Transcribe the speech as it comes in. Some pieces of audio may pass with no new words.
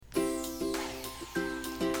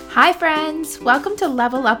Hi friends, welcome to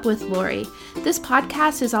Level Up with Lori. This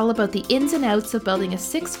podcast is all about the ins and outs of building a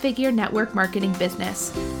six-figure network marketing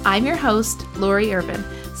business. I'm your host, Lori Irvin,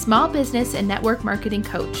 small business and network marketing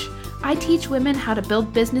coach. I teach women how to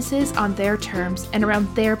build businesses on their terms and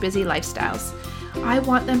around their busy lifestyles. I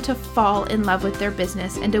want them to fall in love with their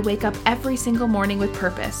business and to wake up every single morning with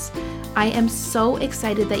purpose. I am so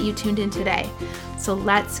excited that you tuned in today. So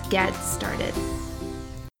let's get started.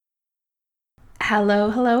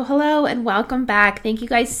 Hello, and welcome back. Thank you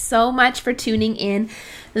guys so much for tuning in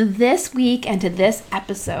this week and to this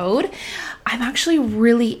episode. I'm actually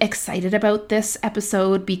really excited about this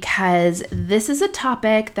episode because this is a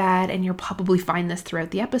topic that, and you'll probably find this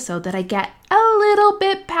throughout the episode, that I get a little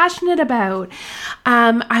bit passionate about.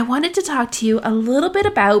 I wanted to talk to you a little bit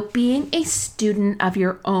about being a student of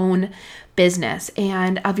your own business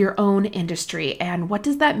and of your own industry. And what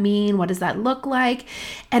does that mean? What does that look like?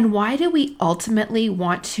 And why do we ultimately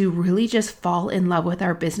want to really just fall in love with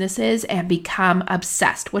our businesses and become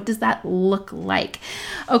obsessed? What does that look like?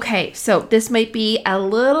 Okay, so this might be a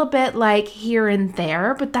little bit like here and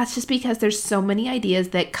there, but that's just because there's so many ideas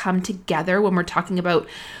that come together when we're talking about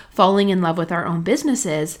falling in love with our own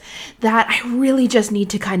businesses that I really just need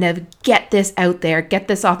to kind of get this out there, get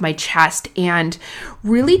this off my chest, and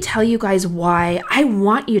really tell you guys why I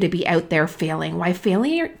want you to be out there failing, why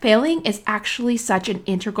failing is actually such an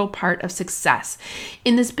integral part of success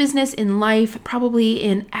in this business, in life, probably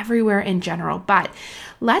in everywhere in general. But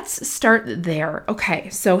let's start there. Okay,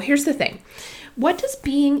 so here's the thing. What does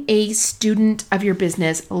being a student of your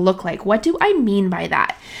business look like? What do I mean by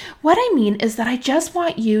that? What I mean is that I just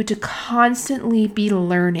want you to constantly be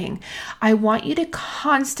learning. I want you to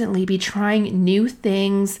constantly be trying new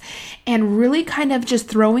things and really kind of just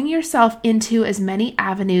throwing yourself into as many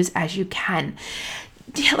avenues as you can.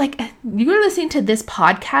 Like, you're listening to this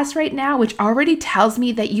podcast right now, which already tells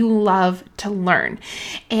me that you love to learn.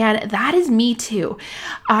 And that is me too.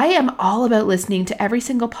 I am all about listening to every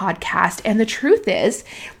single podcast. And the truth is,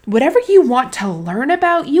 whatever you want to learn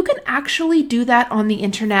about, you can actually do that on the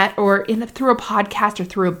internet or through a podcast or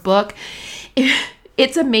through a book.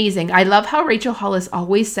 It's amazing. I love how Rachel Hollis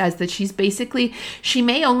always says that she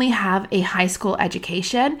may only have a high school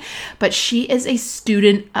education, but she is a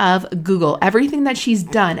student of Google. Everything that she's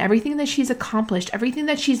done, everything that she's accomplished, everything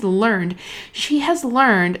that she's learned, she has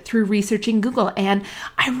learned through researching Google. And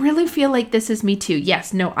I really feel like this is me too.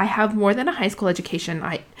 Yes, no, I have more than a high school education.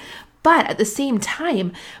 But at the same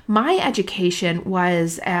time, my education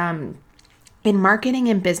was in marketing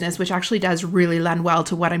and business, which actually does really lend well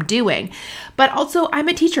to what I'm doing. But also, I'm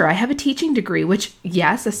a teacher. I have a teaching degree, which,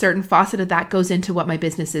 yes, a certain facet of that goes into what my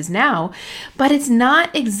business is now, but it's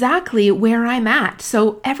not exactly where I'm at.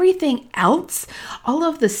 So everything else, all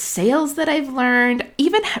of the sales that I've learned,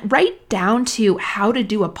 even right down to how to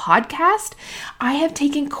do a podcast, I have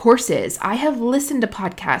taken courses. I have listened to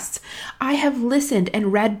podcasts. I have listened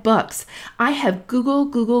and read books. I have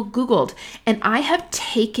Googled, and I have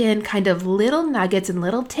taken kind of little nuggets and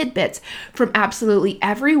little tidbits from absolutely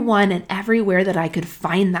everyone and everywhere that I could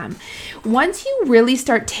find them. Once you really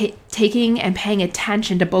start taking and paying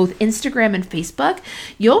attention to both Instagram and Facebook,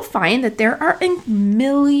 you'll find that there are a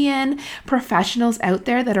million professionals out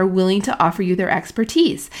there that are willing to offer you their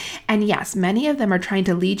expertise. And yes, many of them are trying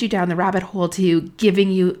to lead you down the rabbit hole to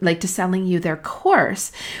selling you their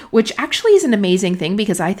course, which actually is an amazing thing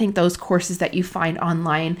because I think those courses that you find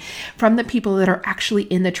online from the people that are actually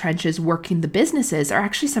in the trenches working the businesses are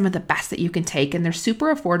actually some of the best that you can take. And they're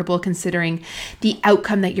super affordable considering the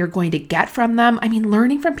outcome that you're going to get from them. I mean,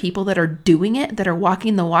 learning from people that are doing it, that are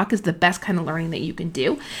walking the walk, is the best kind of learning that you can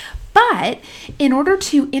do. But in order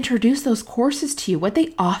to introduce those courses to you, what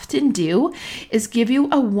they often do is give you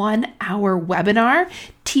a 1-hour webinar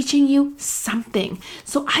teaching you something.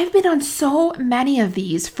 So I've been on so many of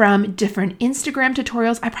these from different Instagram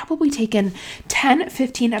tutorials. I've probably taken 10,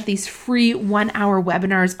 15 of these free 1-hour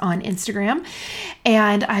webinars on Instagram.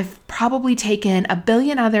 And I've probably taken a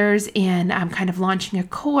billion others in kind of launching a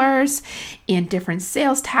course, in different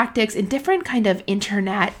sales tactics, in different kind of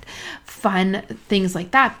internet fun things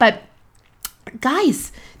like that. But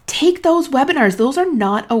guys, take those webinars. Those are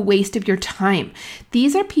not a waste of your time.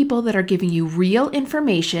 These are people that are giving you real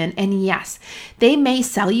information. And yes, they may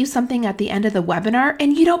sell you something at the end of the webinar,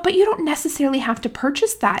 but you don't necessarily have to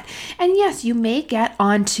purchase that. And yes, you may get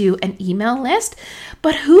onto an email list,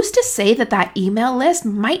 but who's to say that that email list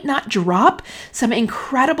might not drop some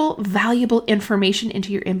incredible, valuable information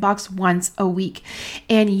into your inbox once a week?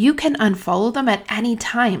 And you can unfollow them at any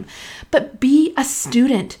time. But be a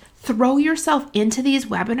student. throw yourself into these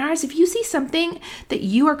webinars. If you see something that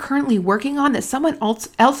you are currently working on that someone else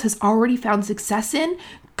has already found success in,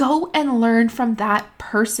 go and learn from that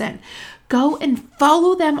person. Go and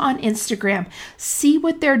follow them on Instagram. See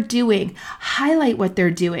what they're doing. Highlight what they're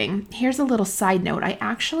doing. Here's a little side note. I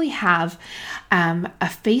actually have a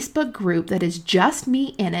Facebook group that is just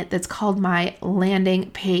me in it that's called my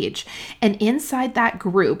landing page. And inside that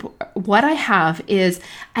group, what I have is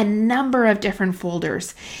a number of different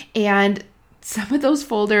folders. And some of those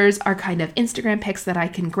folders are kind of Instagram pics that I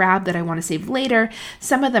can grab that I want to save later.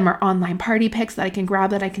 Some of them are online party pics that I can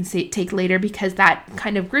grab that I can take later, because that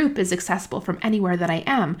kind of group is accessible from anywhere that I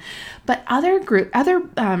am. But other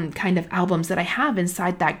kind of albums that I have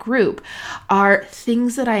inside that group are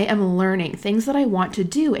things that I am learning, things that I want to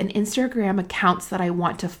do, and Instagram accounts that I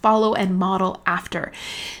want to follow and model after.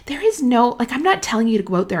 There is no, I'm not telling you to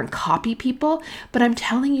go out there and copy people, but I'm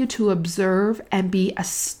telling you to observe and be a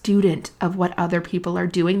student of what other people are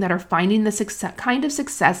doing that are finding the kind of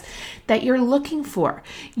success that you're looking for.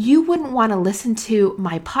 You wouldn't want to listen to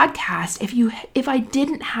my podcast if I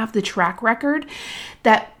didn't have the track record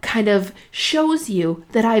that kind of shows you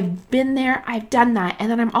that I've been there, I've done that,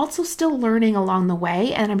 and then I'm also still learning along the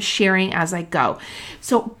way, and I'm sharing as I go.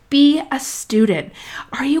 So be a student.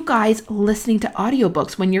 Are you guys listening to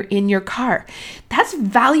audiobooks when you're in your car? That's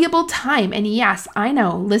valuable time. And yes, I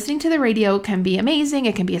know listening to the radio can be amazing.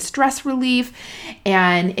 It can be a stress relief,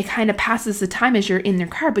 and it kind of passes the time as you're in your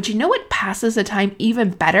car. But you know what passes the time even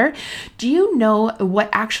better? Do you know what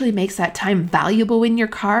actually makes that time valuable in your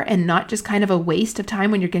car and not just kind of a waste of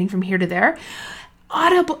time when you're getting from here to there?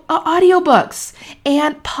 Audiobooks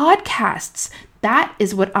and podcasts. That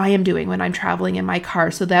is what I am doing when I'm traveling in my car,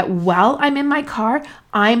 so that while I'm in my car,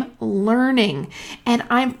 I'm learning and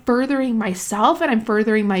I'm furthering myself and I'm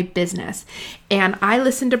furthering my business. And I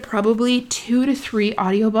listen to probably 2 to 3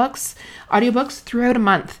 audiobooks throughout a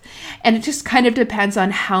month. And it just kind of depends on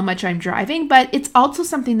how much I'm driving, but it's also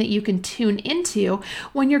something that you can tune into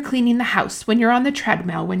when you're cleaning the house, when you're on the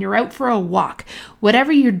treadmill, when you're out for a walk,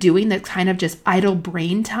 whatever you're doing that's kind of just idle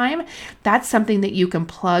brain time, that's something that you can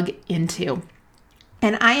plug into.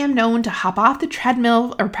 And I am known to hop off the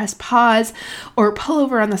treadmill or press pause or pull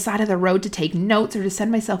over on the side of the road to take notes or to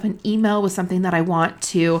send myself an email with something that I want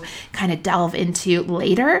to kind of delve into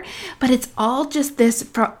later. But it's all just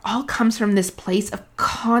all comes from this place of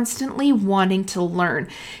constantly wanting to learn,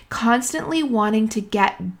 constantly wanting to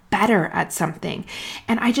get better at something.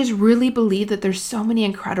 And I just really believe that there's so many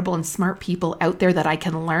incredible and smart people out there that I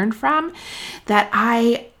can learn from, that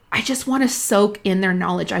I just want to soak in their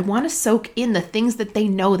knowledge. I want to soak in the things that they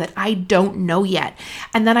know that I don't know yet.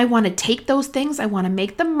 And then I want to take those things, I want to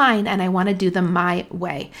make them mine, and I want to do them my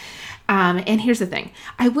way. And here's the thing.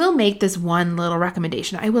 I will make this one little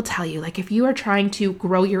recommendation. I will tell you, if you are trying to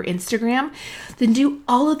grow your Instagram, then do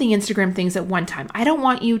all of the Instagram things at one time. I don't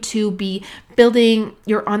want you to be building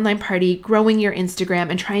your online party, growing your Instagram,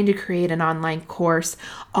 and trying to create an online course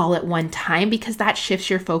all at one time, because that shifts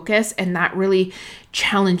your focus and that really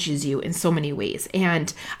challenges you in so many ways.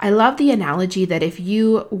 And I love the analogy that if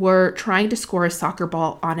you were trying to score a soccer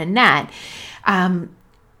ball on a net,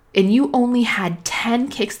 and you only had 10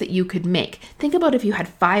 kicks that you could make. Think about if you had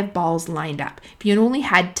 5 balls lined up. If you only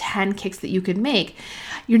had 10 kicks that you could make,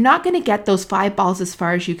 you're not going to get those 5 balls as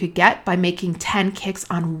far as you could get by making 10 kicks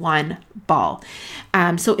on one ball.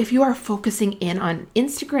 So if you are focusing in on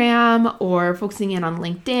Instagram or focusing in on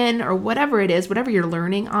LinkedIn or whatever it is, whatever you're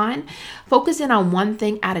learning on, focus in on one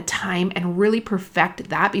thing at a time and really perfect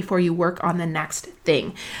that before you work on the next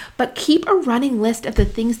thing. But keep a running list of the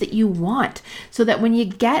things that you want, so that when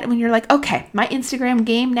you're like, okay, my Instagram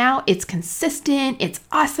game now, it's consistent, it's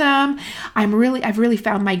awesome, I've really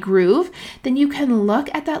found my groove, then you can look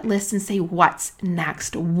at that list and say, what's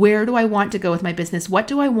next? Where do I want to go with my business? What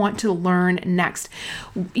do I want to learn next?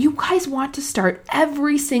 You guys want to start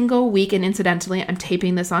every single week, and incidentally, I'm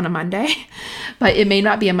taping this on a Monday, but it may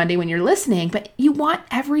not be a Monday when you're listening, but you want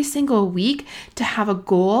every single week to have a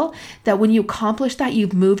goal that when you accomplish that,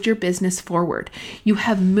 you've moved your business forward. You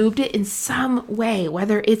have moved it in some way,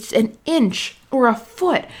 whether it's an inch or a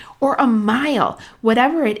foot or a mile,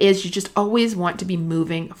 whatever it is, you just always want to be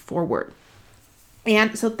moving forward.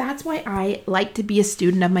 And so that's why I like to be a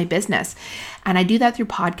student of my business. And I do that through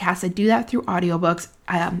podcasts. I do that through audiobooks.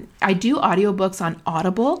 I do audiobooks on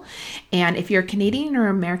Audible. And if you're Canadian or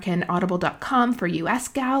American, audible.com for US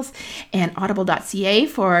gals and audible.ca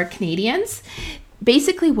for Canadians.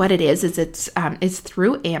 basically what it is it's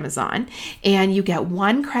through Amazon, and you get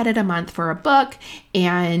 1 credit a month for a book,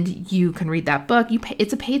 and you can read that book.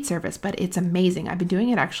 It's a paid service, but it's amazing. I've been doing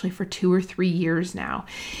it actually for 2 or 3 years now.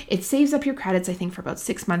 It saves up your credits, I think, for about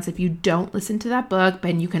 6 months if you don't listen to that book.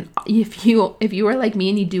 But you can, if you are like me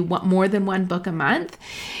and you do more than 1 book a month,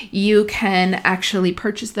 you can actually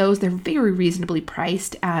purchase those. They're very reasonably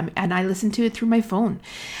priced, and I listen to it through my phone.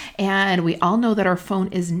 And we all know that our phone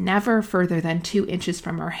is never further than 2 inches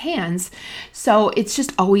from our hands, so it's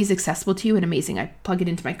just always accessible to you and amazing. I plug it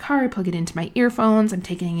into my car, I plug it into my earphones. I'm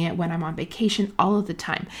taking it when I'm on vacation, all of the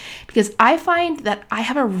time, because I find that I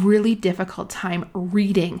have a really difficult time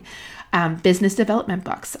reading business development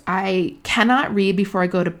books. I cannot read before I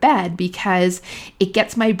go to bed because it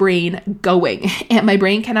gets my brain going, and my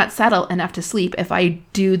brain cannot settle enough to sleep if I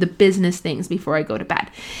do the business things before I go to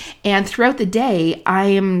bed. And throughout the day, I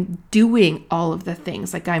am doing all of the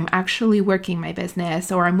things, like I'm actually working my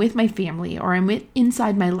business, or I'm with my family, or I'm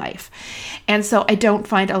inside my life. And so I don't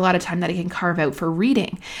find a lot of time that I can carve out for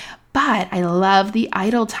reading. But I love the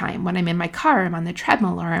idle time when I'm in my car, I'm on the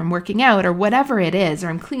treadmill, or I'm working out, or whatever it is, or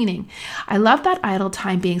I'm cleaning. I love that idle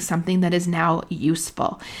time being something that is now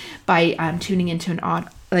useful by tuning into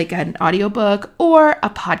an audiobook or a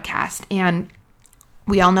podcast. And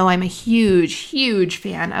we all know I'm a huge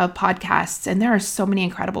fan of podcasts, and there are so many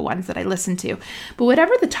incredible ones that I listen to. But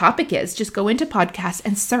whatever the topic is, just go into podcasts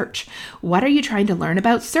and search. What are you trying to learn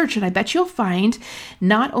about? Search, and I bet you'll find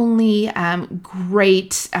not only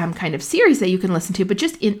great kind of series that you can listen to, but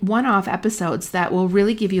just in one-off episodes that will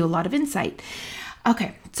really give you a lot of insight.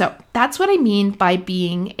 Okay, so that's what I mean by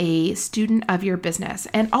being a student of your business.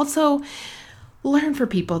 And also, learn for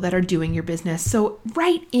people that are doing your business. So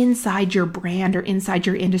right inside your brand or inside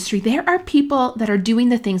your industry, there are people that are doing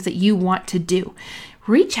the things that you want to do.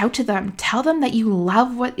 Reach out to them, tell them that you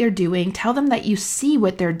love what they're doing, tell them that you see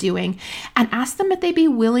what they're doing, and ask them if they'd be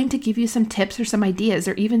willing to give you some tips or some ideas,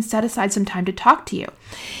 or even set aside some time to talk to you.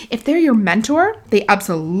 If they're your mentor, they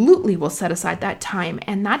absolutely will set aside that time,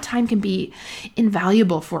 and that time can be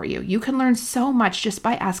invaluable for you. You can learn so much just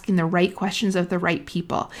by asking the right questions of the right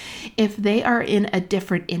people. If they are in a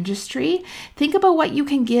different industry, think about what you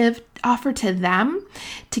can offer to them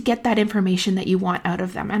to get that information that you want out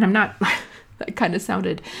of them. And I'm not... That kind of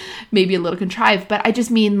sounded maybe a little contrived, but I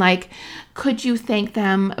just mean, like, could you thank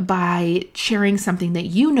them by sharing something that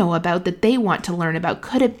you know about that they want to learn about?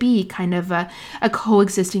 Could it be kind of a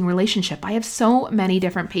coexisting relationship? I have so many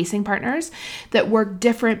different pacing partners that work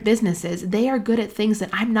different businesses. They are good at things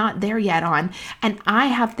that I'm not there yet on, and I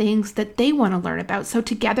have things that they want to learn about. So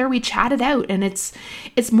together we chat it out, and it's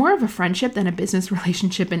more of a friendship than a business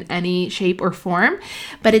relationship in any shape or form,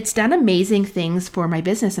 but it's done amazing things for my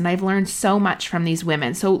business, and I've learned so much from these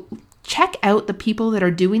women. So check out the people that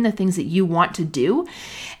are doing the things that you want to do,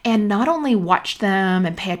 and not only watch them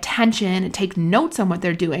and pay attention and take notes on what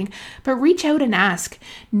they're doing, but reach out and ask.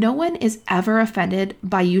 No one is ever offended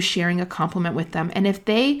by you sharing a compliment with them. And if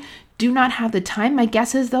they do not have the time, my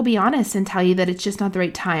guess is they'll be honest and tell you that it's just not the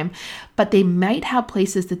right time, but they might have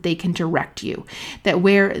places that they can direct you, that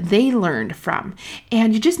where they learned from.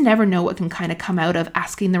 And you just never know what can kind of come out of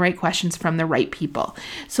asking the right questions from the right people.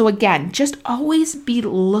 So again, just always be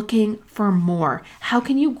looking for more. How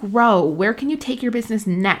can you grow? Where can you take your business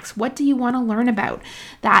next? What do you want to learn about?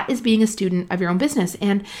 That is being a student of your own business.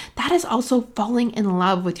 And that is also falling in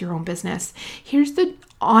love with your own business. Here's the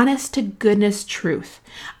honest to goodness truth.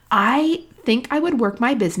 I think I would work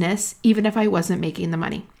my business even if I wasn't making the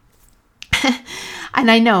money.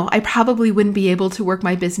 And I know I probably wouldn't be able to work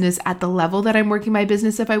my business at the level that I'm working my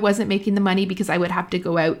business if I wasn't making the money, because I would have to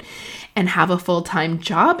go out and have a full-time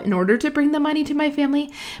job in order to bring the money to my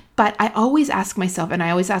family. But I always ask myself, and I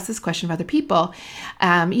always ask this question of other people,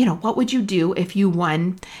 what would you do if you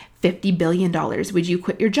won $50 billion? Would you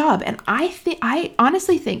quit your job? And I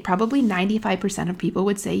honestly think probably 95% of people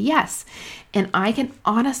would say yes. And I can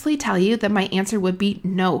honestly tell you that my answer would be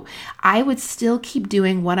no. I would still keep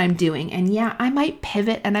doing what I'm doing. And yeah, I might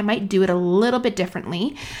pivot and I might do it a little bit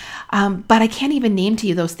differently. But I can't even name to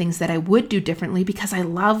you those things that I would do differently, because I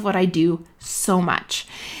love what I do so much.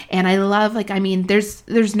 And I love,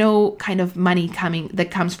 there's no kind of money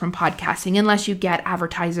that comes from podcasting unless you get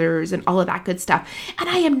advertisers and all of that good stuff. And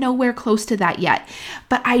I am nowhere close to that yet,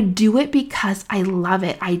 but I do it because I love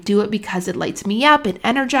it. I do it because it lights me up. It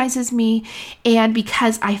energizes me. And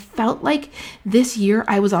because I felt like this year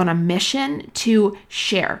I was on a mission to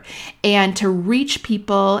share and to reach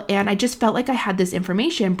people. And I just felt like I had this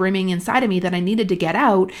information brewing inside of me that I needed to get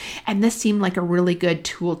out. And this seemed like a really good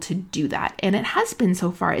tool to do that. And it has been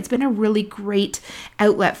so far. It's been a really great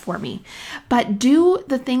outlet for me. But do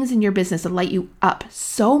the things in your business that light you up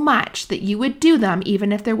so much that you would do them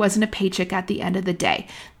even if there wasn't a paycheck at the end of the day.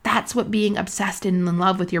 That's what being obsessed and in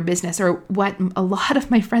love with your business, or what a lot of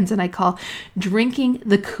my friends and I call drinking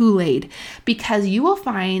the Kool-Aid, because you will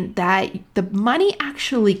find that the money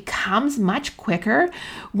actually comes much quicker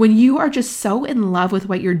when you are just so in love with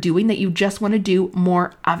what you're doing that you just want to do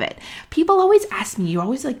more of it. People always ask me, you're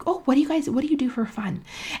always like, oh, what do you do for fun?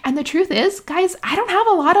 And the truth is, guys, I don't have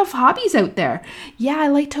a lot of hobbies out there. Yeah, I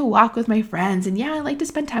like to walk with my friends, and yeah, I like to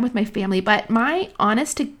spend time with my family, but my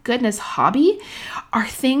honest to goodness hobby are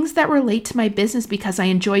things that relate to my business because I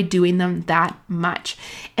enjoy doing them that much.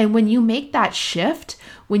 And when you make that shift,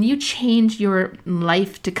 when you change your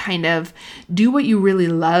life to kind of do what you really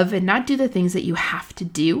love and not do the things that you have to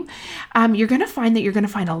do, you're going to find that you're going to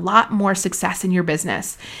find a lot more success in your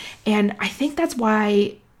business. And I think that's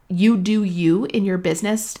why you do you in your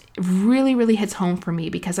business really, really hits home for me,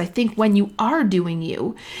 because I think when you are doing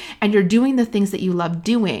you and you're doing the things that you love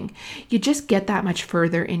doing, you just get that much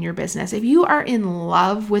further in your business. If you are in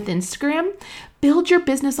love with Instagram, build your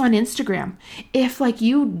business on Instagram. If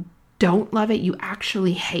you don't love it, you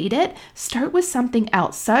actually hate it, start with something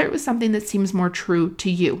else. Start with something that seems more true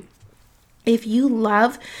to you. If you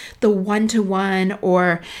love the one-to-one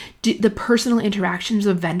or the personal interactions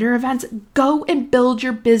of vendor events, go and build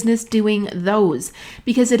your business doing those,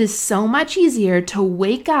 because it is so much easier to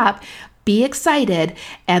wake up, be excited,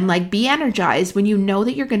 and be energized when you know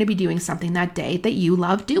that you're going to be doing something that day that you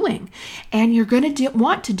love doing, and you're going to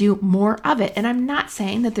want to do more of it. And I'm not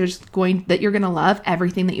saying that you're going to love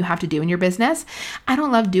everything that you have to do in your business. I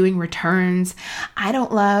don't love doing returns. I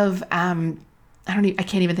don't love I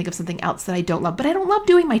can't even think of something else that I don't love, but I don't love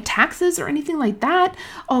doing my taxes or anything like that.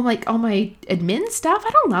 All my admin stuff. I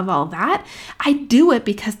don't love all that. I do it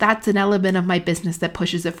because that's an element of my business that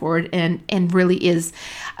pushes it forward and really is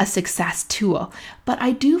a success tool. But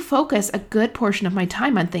I do focus a good portion of my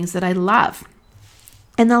time on things that I love.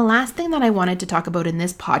 And the last thing that I wanted to talk about in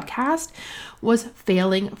this podcast was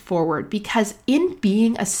failing forward, because in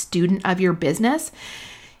being a student of your business,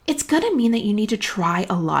 it's going to mean that you need to try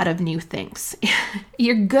a lot of new things.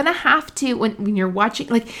 You're going to have to, when you're watching,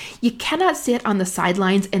 you cannot sit on the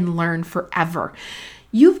sidelines and learn forever.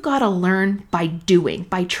 You've got to learn by doing,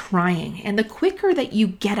 by trying. And the quicker that you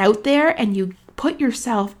get out there and you put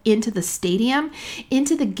yourself into the stadium,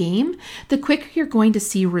 into the game, the quicker you're going to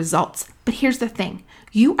see results. But here's the thing,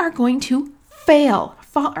 you are going to fail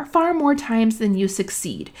far more times than you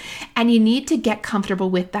succeed. And you need to get comfortable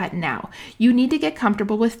with that now. You need to get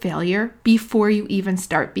comfortable with failure before you even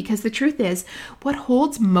start, because the truth is, what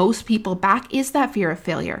holds most people back is that fear of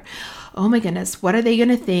failure. Oh my goodness, what are they going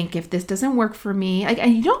to think if this doesn't work for me?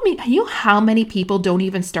 And you know how many people don't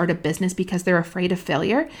even start a business because they're afraid of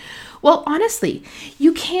failure? Well, honestly,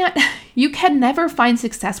 you can never find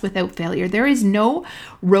success without failure. There is no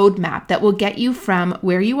roadmap that will get you from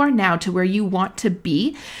where you are now to where you want to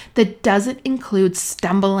be that doesn't include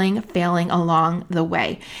stumbling, failing along the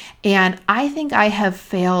way. And I think I have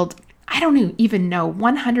failed, I don't even know,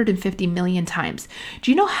 150 million times. Do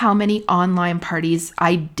you know how many online parties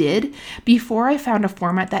I did before I found a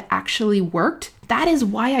format that actually worked? That is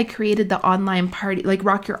why I created the online party,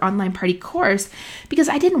 Rock Your Online Party course, because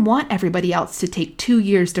I didn't want everybody else to take 2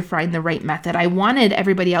 years to find the right method. I wanted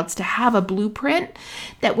everybody else to have a blueprint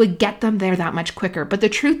that would get them there that much quicker. But the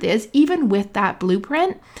truth is, even with that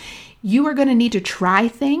blueprint, you are going to need to try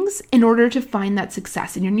things in order to find that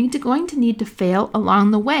success. And you're going to need to fail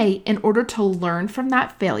along the way in order to learn from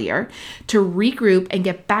that failure, to regroup and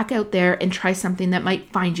get back out there and try something that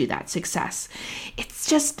might find you that success.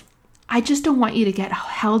 I just don't want you to get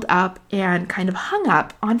held up and kind of hung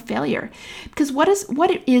up on failure, because what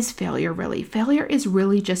is failure really? Failure is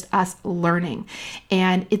really just us learning,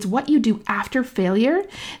 and it's what you do after failure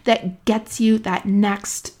that gets you that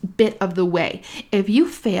next bit of the way. If you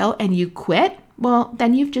fail and you quit, well,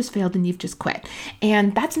 then you've just failed and you've just quit.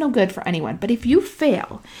 And that's no good for anyone. But if you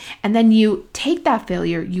fail and then you take that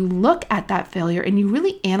failure, you look at that failure and you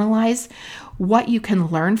really analyze what you can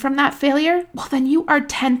learn from that failure, well, then you are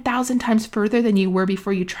 10,000 times further than you were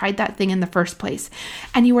before you tried that thing in the first place.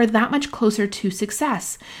 And you are that much closer to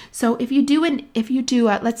success. So if you do,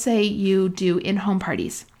 let's say you do in-home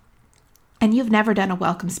parties, and you've never done a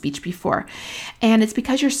welcome speech before, and it's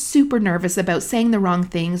because you're super nervous about saying the wrong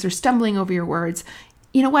things or stumbling over your words,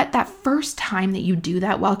 you know what? That first time that you do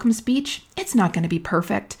that welcome speech, it's not going to be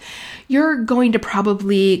perfect. You're going to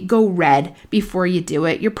probably go red before you do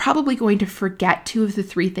it. You're probably going to forget 2 of the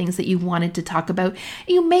 3 things that you wanted to talk about.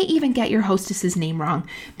 You may even get your hostess's name wrong.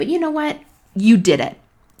 But you know what? You did it.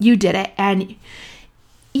 You did it. And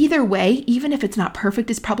either way, even if it's not perfect,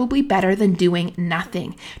 is probably better than doing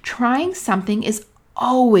nothing. Trying something is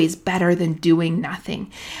always better than doing nothing.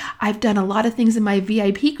 I've done a lot of things in my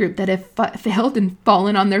VIP group that have failed and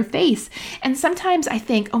fallen on their face. And sometimes I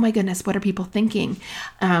think, oh my goodness, what are people thinking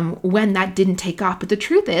when that didn't take off? But the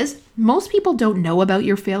truth is, most people don't know about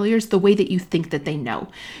your failures the way that you think that they know.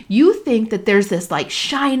 You think that there's this like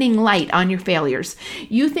shining light on your failures.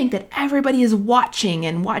 You think that everybody is watching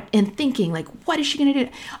and thinking like, what is she going to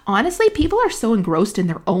do? Honestly, people are so engrossed in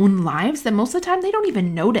their own lives that most of the time they don't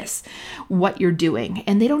even notice what you're doing.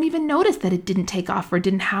 And they don't even notice that it didn't take off or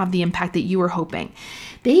didn't have the impact that you were hoping.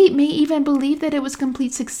 They may even believe that it was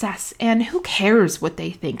complete success. And who cares what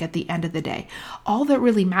they think at the end of the day? All that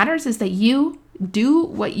really matters is that you do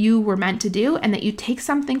what you were meant to do and that you take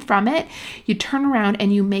something from it, you turn around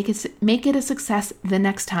and you make it a success the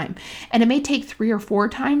next time. And it may take 3 or 4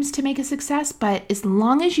 times to make a success, but as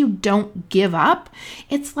long as you don't give up,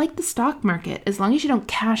 it's like the stock market. As long as you don't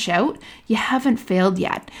cash out, you haven't failed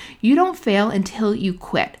yet. You don't fail until you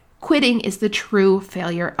quit. Quitting is the true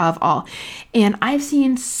failure of all. And I've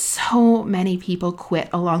seen so many people quit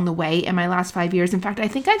along the way in my last 5 years. In fact, I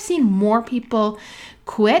think I've seen more people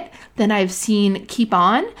quit than I've seen keep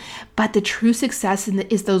on. But the true success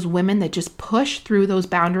is those women that just push through those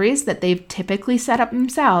boundaries that they've typically set up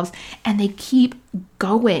themselves and they keep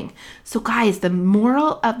going. So guys, the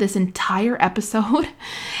moral of this entire episode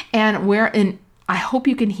and I hope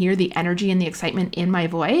you can hear the energy and the excitement in my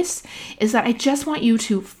voice, is that I just want you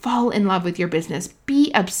to fall in love with your business.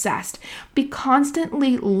 Be obsessed. Be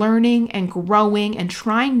constantly learning and growing and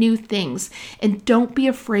trying new things. And don't be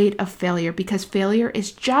afraid of failure, because failure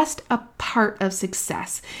is just a part of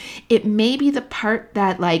success. It may be the part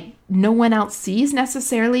that no one else sees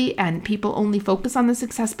necessarily, and people only focus on the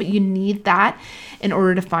success, but you need that in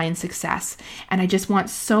order to find success. And I just want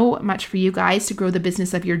so much for you guys to grow the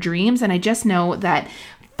business of your dreams. And I just know that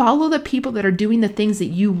follow the people that are doing the things that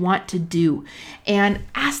you want to do and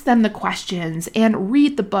ask them the questions and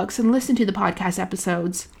read the books and listen to the podcast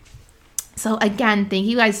episodes. So again, thank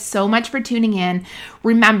you guys so much for tuning in.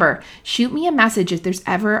 Remember, shoot me a message if there's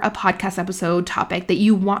ever a podcast episode topic that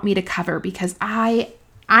you want me to cover, because I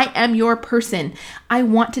am your person. I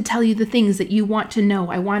want to tell you the things that you want to know.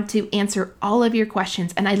 I want to answer all of your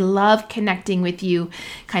questions. And I love connecting with you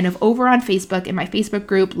kind of over on Facebook in my Facebook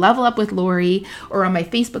group, Level Up with Lori, or on my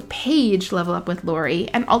Facebook page, Level Up with Lori,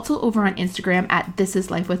 and also over on Instagram at This Is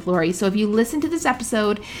Life with Lori. So if you listen to this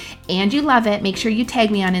episode and you love it, make sure you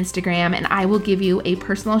tag me on Instagram and I will give you a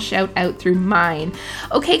personal shout out through mine.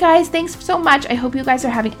 Okay, guys, thanks so much. I hope you guys are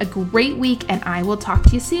having a great week and I will talk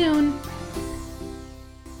to you soon.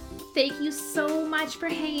 Thank you so much for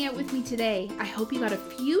hanging out with me today. I hope you got a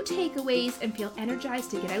few takeaways and feel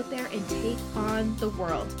energized to get out there and take on the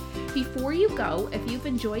world. Before you go, if you've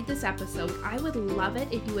enjoyed this episode, I would love it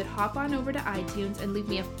if you would hop on over to iTunes and leave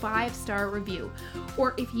me a 5-star review.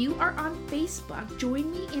 Or if you are on Facebook, join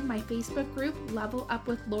me in my Facebook group, Level Up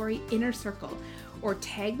with Lori Inner Circle. Or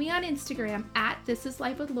tag me on Instagram at This Is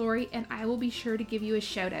Life with Lori and I will be sure to give you a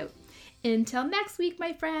shout out. Until next week,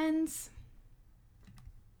 my friends.